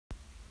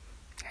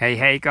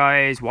Hey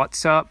guys,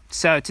 what's up?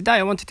 So today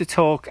I wanted to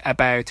talk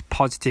about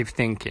positive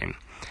thinking.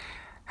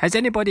 Has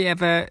anybody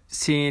ever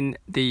seen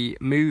the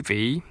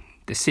movie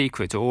The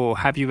Secret, or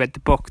have you read the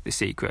book The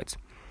Secret?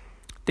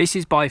 This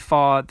is by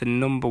far the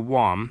number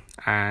one,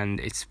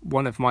 and it's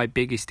one of my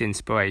biggest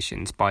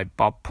inspirations, by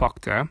Bob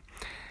Proctor.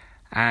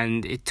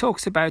 And it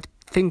talks about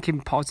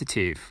thinking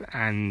positive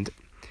and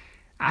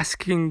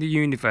asking the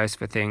universe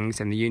for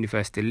things, and the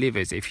universe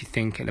delivers if you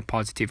think in a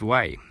positive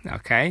way,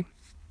 okay?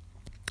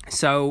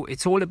 So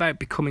it's all about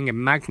becoming a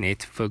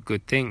magnet for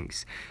good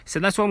things. So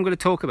that's what I'm going to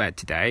talk about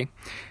today.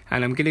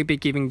 And I'm going to be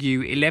giving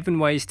you 11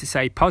 ways to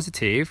say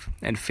positive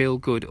and feel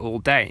good all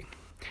day,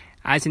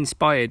 as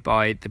inspired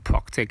by the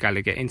Proctor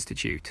Gallagher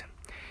Institute.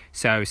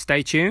 So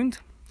stay tuned,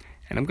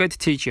 and I'm going to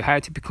teach you how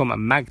to become a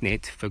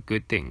magnet for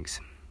good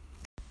things.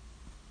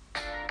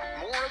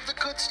 More of the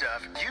good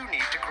stuff you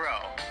need to grow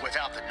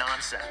without the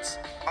nonsense.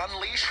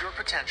 Unleash your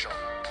potential.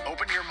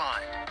 Open your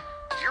mind.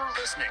 You're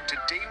listening to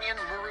Damien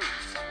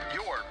Maruth,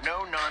 your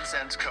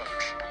no-nonsense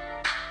coach.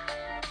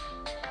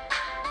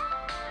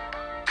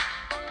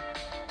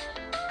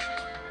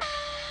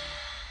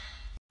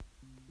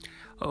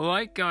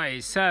 Alright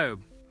guys, so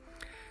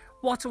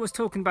what I was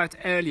talking about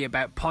earlier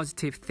about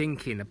positive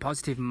thinking, a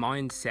positive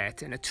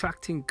mindset and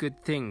attracting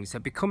good things,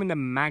 and becoming a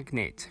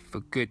magnet for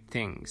good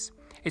things.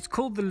 It's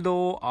called the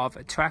law of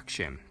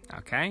attraction,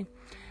 okay?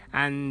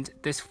 And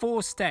there's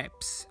 4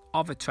 steps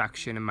of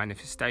attraction and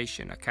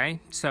manifestation, okay?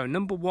 So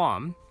number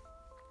 1,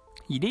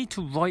 you need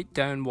to write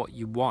down what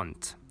you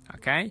want,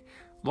 okay?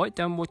 Write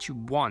down what you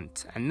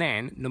want. And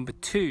then number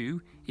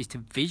 2 is to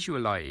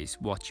visualize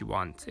what you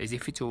want as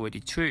if it's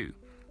already true,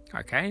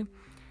 okay?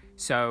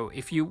 So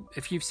if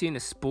you've seen a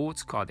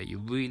sports car that you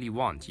really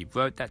want, you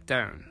wrote that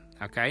down,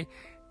 okay?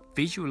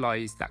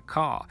 Visualize that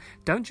car.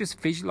 Don't just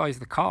visualize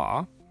the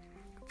car.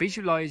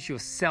 Visualize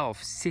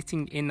yourself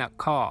sitting in that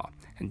car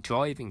and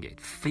driving it.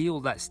 Feel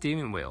that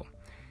steering wheel.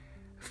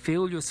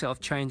 Feel yourself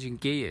changing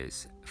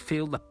gears.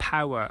 Feel the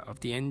power of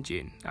the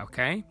engine,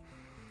 okay?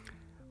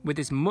 With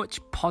as much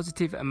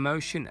positive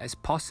emotion as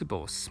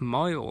possible.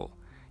 Smile.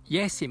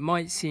 Yes, it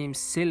might seem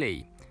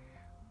silly,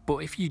 but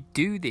if you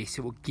do this,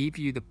 it will give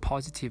you the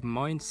positive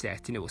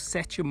mindset, and it will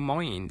set your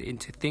mind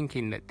into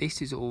thinking that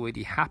this is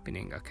already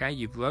happening, okay?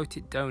 You've wrote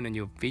it down and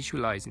you're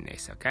visualizing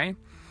this, okay?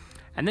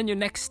 And then your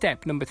next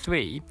step, number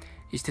 3,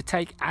 is to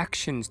take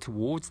actions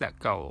towards that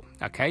goal,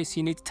 okay? So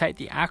you need to take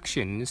the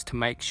actions to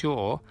make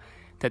sure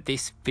that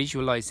this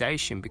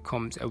visualization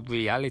becomes a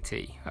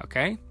reality,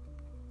 okay?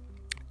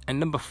 And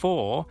number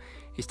 4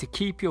 is to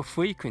keep your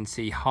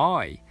frequency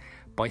high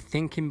by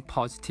thinking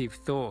positive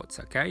thoughts,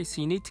 okay?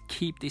 So you need to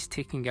keep this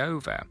ticking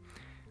over.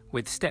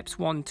 With steps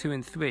 1, 2,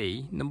 and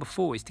 3, number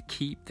 4 is to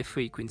keep the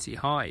frequency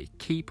high.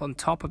 Keep on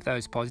top of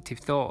those positive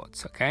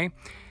thoughts, okay?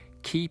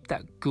 Keep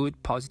that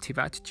good positive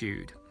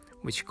attitude,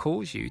 which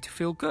calls you to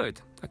feel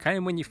good, okay?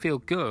 And when you feel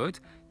good,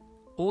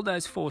 all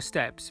those 4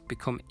 steps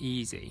become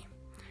easy,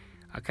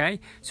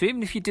 okay? So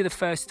even if you do the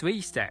first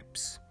 3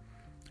 steps,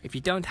 if you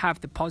don't have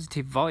the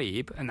positive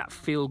vibe and that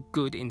feel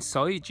good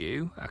inside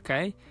you,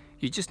 okay,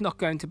 you're just not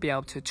going to be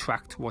able to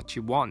attract what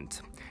you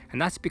want.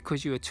 And that's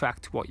because you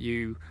attract what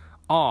you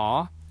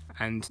are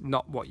and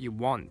not what you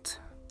want,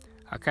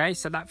 okay?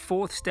 So that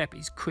 4th step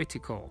is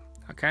critical,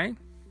 okay?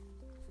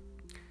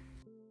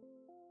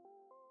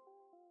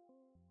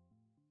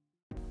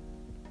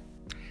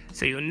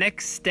 So your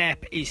next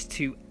step is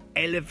to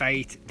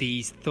elevate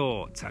these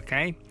thoughts,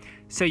 okay?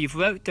 So you've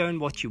wrote down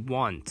what you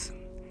want.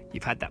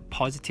 You've had that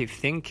positive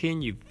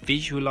thinking, you've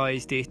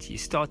visualized it, you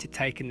started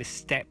taking the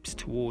steps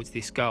towards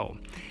this goal.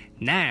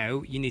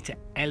 Now you need to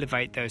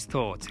elevate those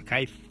thoughts,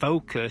 okay?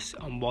 Focus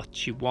on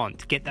what you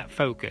want. Get that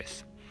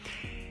focus,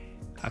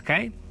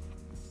 okay?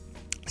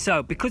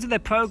 So because of their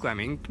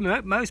programming,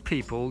 most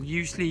people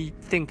usually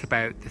think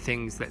about the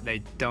things that they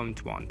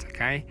don't want,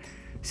 okay?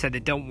 So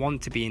they don't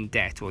want to be in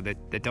debt, or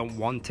they don't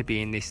want to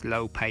be in this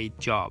low-paid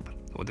job,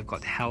 or they've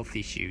got health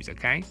issues,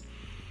 okay?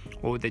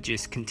 Or they're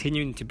just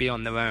continuing to be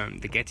on their own.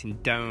 They're getting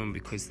down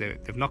because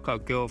they've not got a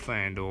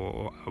girlfriend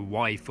or a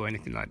wife or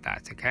anything like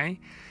that, okay?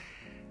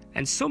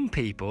 And some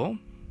people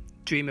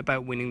dream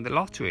about winning the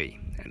lottery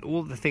and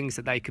all the things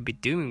that they could be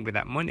doing with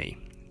that money.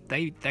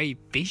 They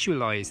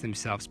visualize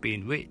themselves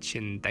being rich,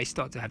 and they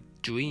start to have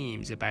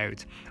dreams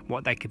about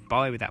what they could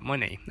buy with that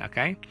money,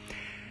 okay?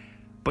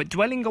 But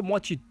dwelling on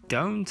what you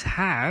don't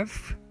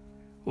have,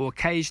 or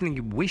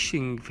occasionally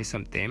wishing for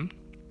something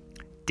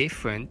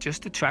different,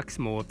 just attracts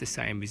more of the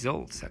same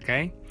results,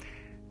 okay?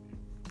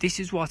 This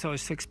is what I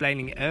was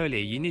explaining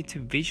earlier. You need to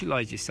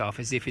visualize yourself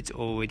as if it's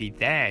already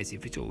there, as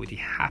if it's already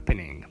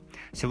happening.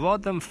 So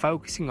rather than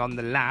focusing on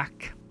the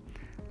lack,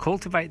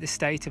 cultivate the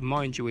state of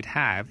mind you would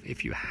have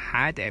if you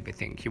had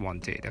everything you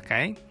wanted,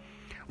 okay?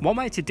 One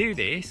way to do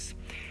this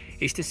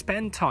is to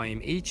spend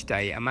time each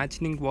day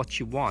imagining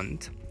what you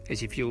want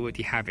as if you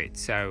already have it.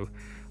 So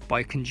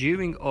by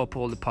conjuring up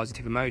all the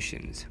positive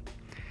emotions,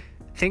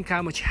 think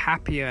how much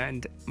happier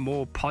and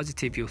more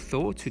positive your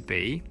thoughts would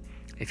be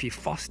if you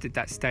fostered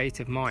that state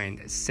of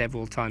mind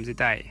several times a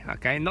day,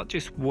 okay? Not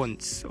just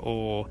once,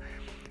 or,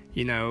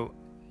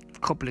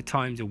 couple of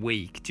times a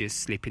week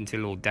just slip into a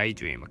little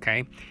daydream,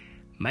 okay?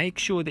 Make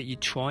sure that you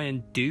try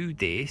and do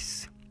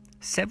this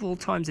several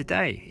times a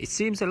day. It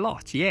seems a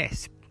lot,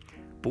 yes,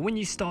 but when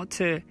you start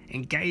to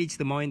engage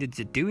the mind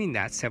into doing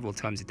that several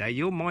times a day,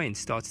 your mind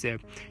starts to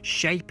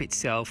shape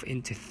itself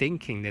into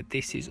thinking that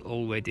this is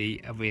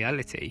already a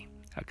reality,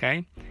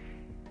 okay?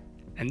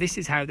 And this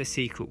is how the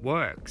secret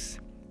works.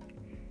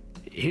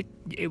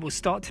 It will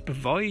start to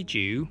provide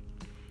you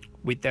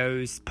with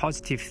those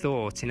positive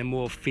thoughts in a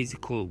more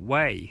physical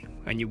way,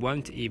 and you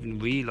won't even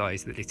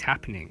realize that it's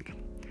happening,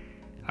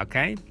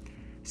 okay?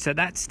 So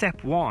that's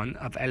step 1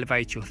 of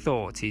Elevate Your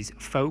Thoughts, is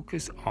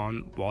focus on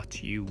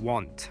what you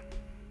want.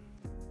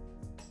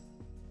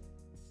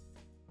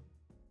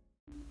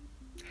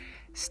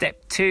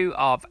 Step 2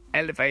 of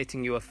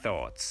elevating your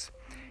thoughts.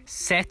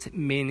 Set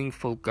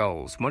meaningful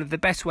goals. One of the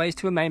best ways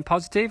to remain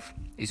positive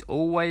is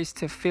always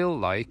to feel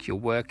like you're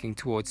working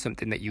towards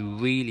something that you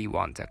really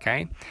want,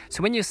 okay?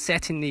 So when you're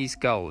setting these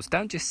goals,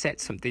 don't just set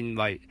something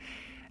like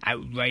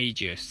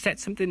outrageous. Set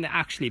something that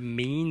actually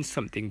means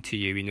something to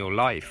you in your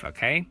life,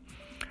 okay?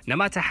 No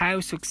matter how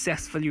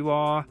successful you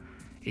are,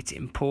 it's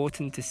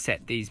important to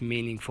set these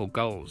meaningful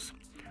goals.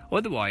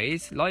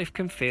 Otherwise, life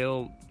can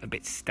feel a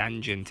bit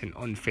stagnant and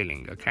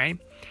unfilling, okay?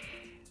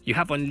 You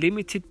have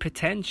unlimited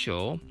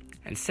potential,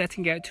 and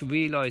setting out to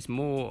realize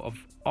more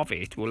of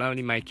it will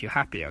only make you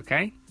happy,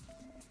 okay?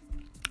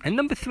 And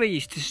number 3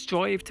 is to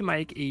strive to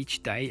make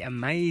each day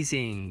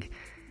amazing.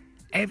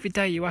 Every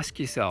day you ask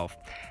yourself,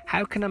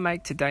 how can I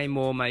make today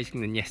more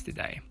amazing than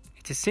yesterday?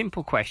 It's a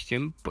simple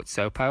question, but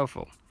so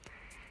powerful.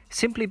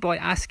 Simply by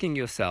asking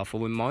yourself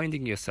or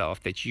reminding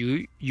yourself that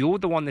you're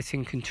the one that's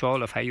in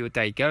control of how your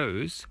day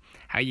goes,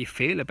 how you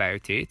feel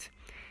about it,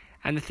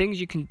 and the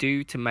things you can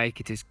do to make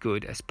it as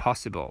good as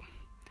possible.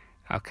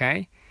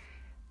 Okay?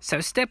 So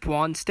step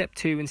 1, step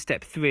 2, and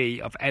step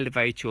 3 of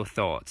Elevate Your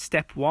Thoughts.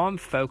 Step 1,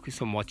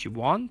 focus on what you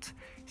want.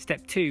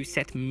 Step 2,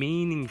 set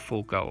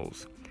meaningful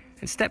goals.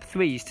 And step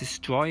 3 is to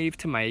strive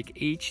to make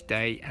each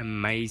day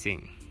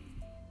amazing.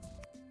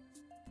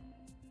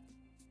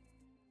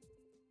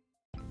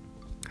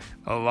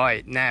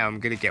 Alright, now I'm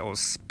going to get all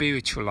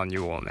spiritual on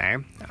you all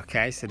now.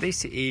 Okay, so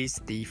this is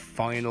the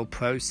final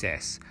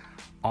process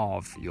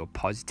of your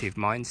positive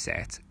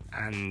mindset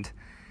and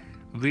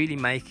really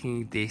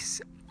making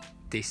this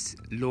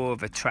law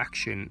of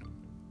attraction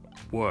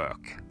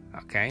work.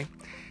 Okay,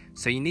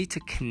 so you need to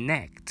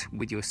connect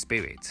with your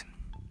spirit.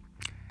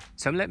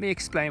 So let me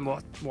explain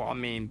what I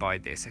mean by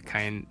this,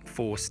 okay, in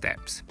 4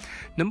 steps.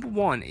 Number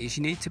 1 is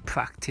you need to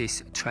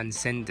practice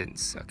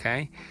transcendence,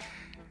 okay?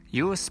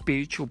 You're a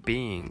spiritual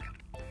being.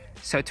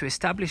 So to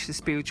establish a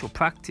spiritual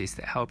practice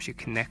that helps you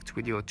connect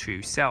with your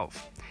true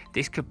self,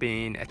 this could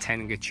be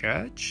attending a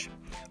church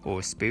or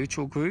a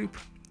spiritual group,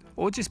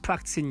 or just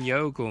practicing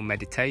yoga or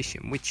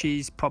meditation, which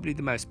is probably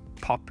the most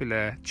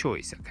popular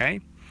choice, okay?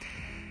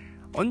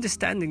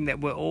 Understanding that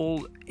we're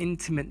all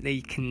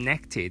intimately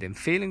connected and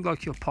feeling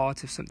like you're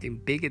part of something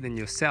bigger than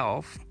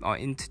yourself are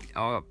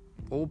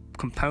all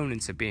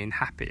components of being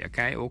happy,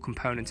 okay? All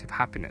components of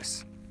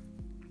happiness.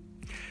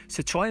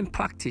 So try and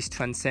practice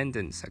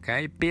transcendence,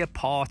 okay? Be a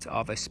part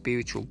of a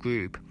spiritual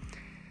group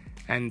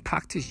and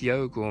practice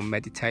yoga or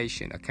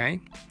meditation,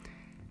 okay?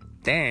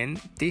 Then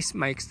this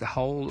makes the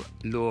whole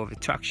law of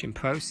attraction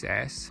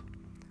process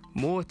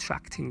more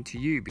attracting to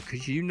you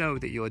because you know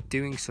that you're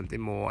doing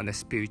something more on a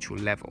spiritual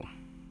level.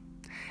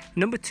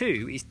 Number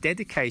 2 is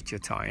dedicate your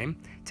time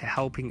to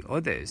helping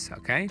others,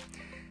 okay?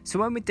 So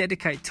when we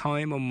dedicate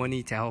time or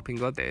money to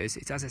helping others,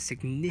 it has a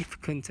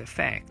significant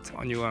effect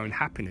on your own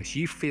happiness.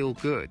 You feel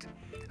good,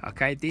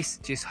 okay? This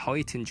just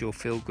heightens your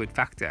feel-good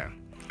factor.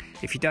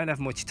 If you don't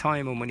have much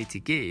time or money to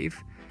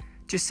give,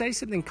 just say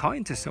something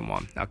kind to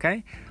someone,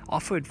 okay?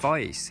 Offer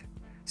advice.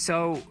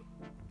 So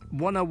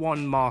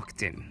 101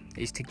 marketing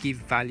is to give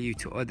value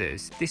to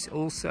others. This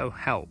also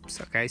helps,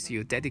 okay? So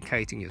you're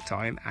dedicating your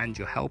time and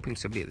you're helping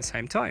somebody at the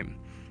same time,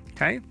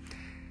 okay?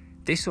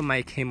 This will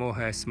make him or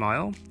her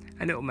smile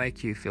and it will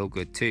make you feel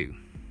good too.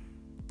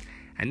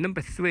 And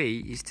number 3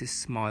 is to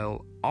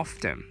smile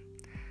often.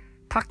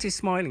 Practice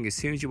smiling as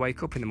soon as you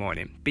wake up in the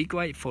morning. Be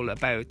grateful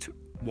about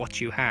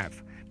what you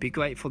have. Be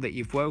grateful that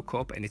you've woke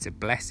up and it's a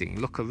blessing.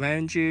 Look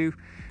around you.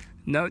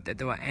 Note that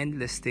there are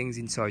endless things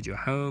inside your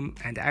home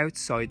and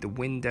outside the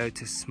window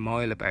to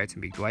smile about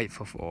and be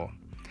grateful for.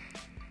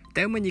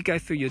 Then when you go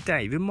through your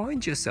day,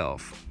 remind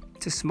yourself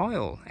to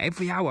smile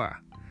every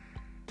hour.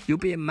 You'll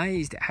be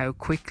amazed at how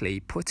quickly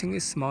putting a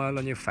smile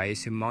on your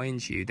face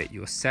reminds you that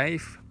you're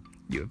safe,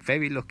 you're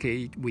very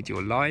lucky with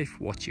your life,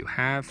 what you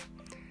have,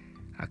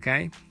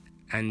 okay?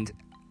 And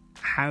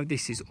how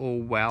this is all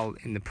well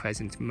in the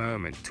present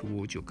moment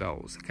towards your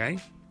goals, okay?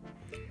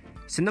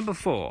 So number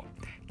 4,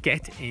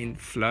 get in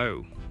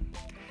flow.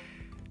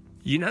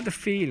 You know the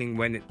feeling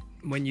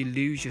when you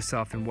lose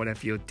yourself in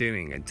whatever you're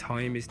doing and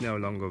time is no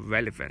longer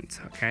relevant,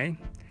 okay?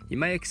 You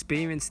may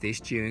experience this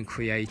during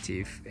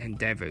creative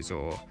endeavors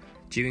or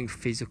during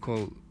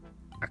physical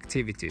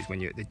activities when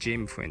you're at the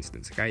gym, for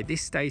instance, okay?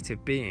 This state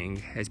of being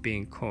has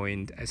been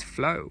coined as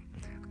flow,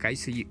 Okay,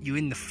 so you're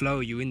in the flow,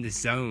 you're in the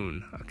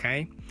zone.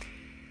 Okay,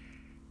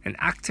 and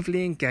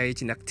actively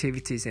engage in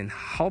activities and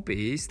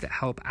hobbies that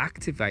help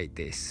activate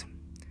this.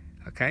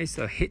 Okay,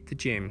 so hit the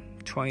gym,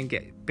 try and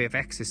get a bit of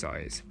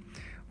exercise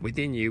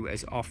within you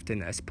as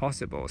often as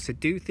possible. So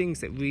do things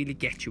that really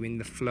get you in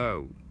the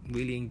flow,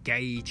 really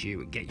engage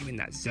you and get you in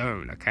that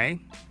zone. Okay,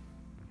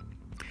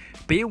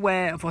 be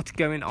aware of what's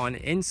going on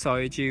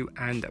inside you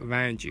and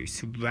around you.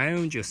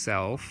 Surround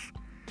yourself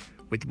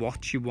with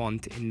what you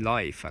want in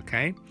life.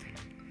 Okay,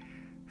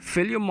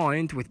 fill your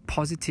mind with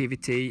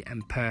positivity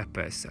and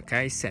purpose.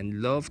 Okay,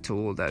 send love to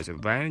all those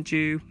around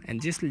you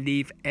and just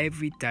live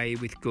every day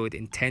with good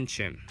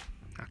intention.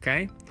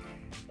 Okay.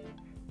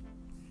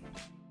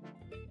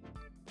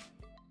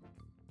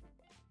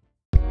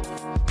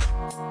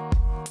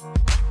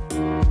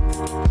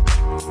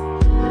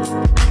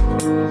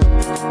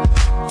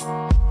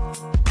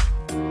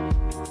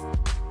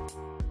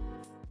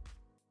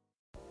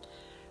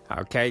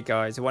 Okay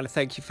guys, I want to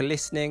thank you for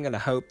listening, and I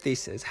hope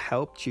this has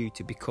helped you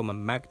to become a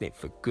magnet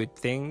for good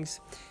things.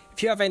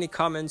 If you have any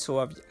comments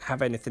or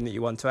have anything that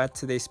you want to add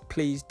to this,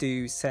 please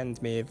do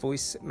send me a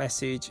voice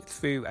message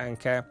through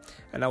Anchor,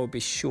 and I will be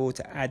sure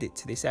to add it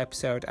to this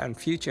episode and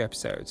future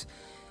episodes.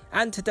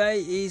 And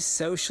today is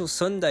Social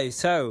Sunday,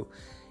 so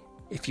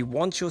if you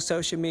want your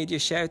social media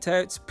shout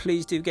outs,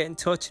 please do get in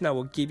touch and I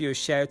will give you a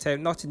shout out,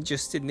 not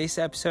just in this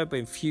episode but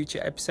in future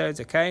episodes.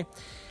 Okay,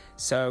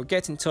 so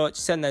get in touch,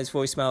 send those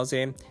voicemails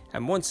in,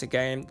 and once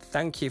again,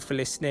 thank you for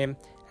listening,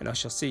 and I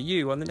shall see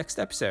you on the next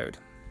episode.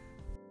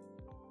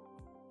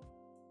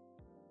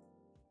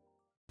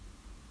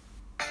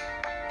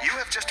 You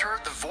have just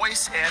heard the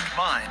voice and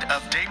mind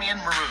of Damien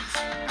Maruth,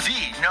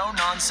 the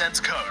no-nonsense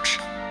coach.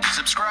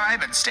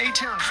 Subscribe and stay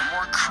tuned for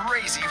more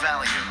crazy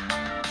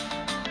value.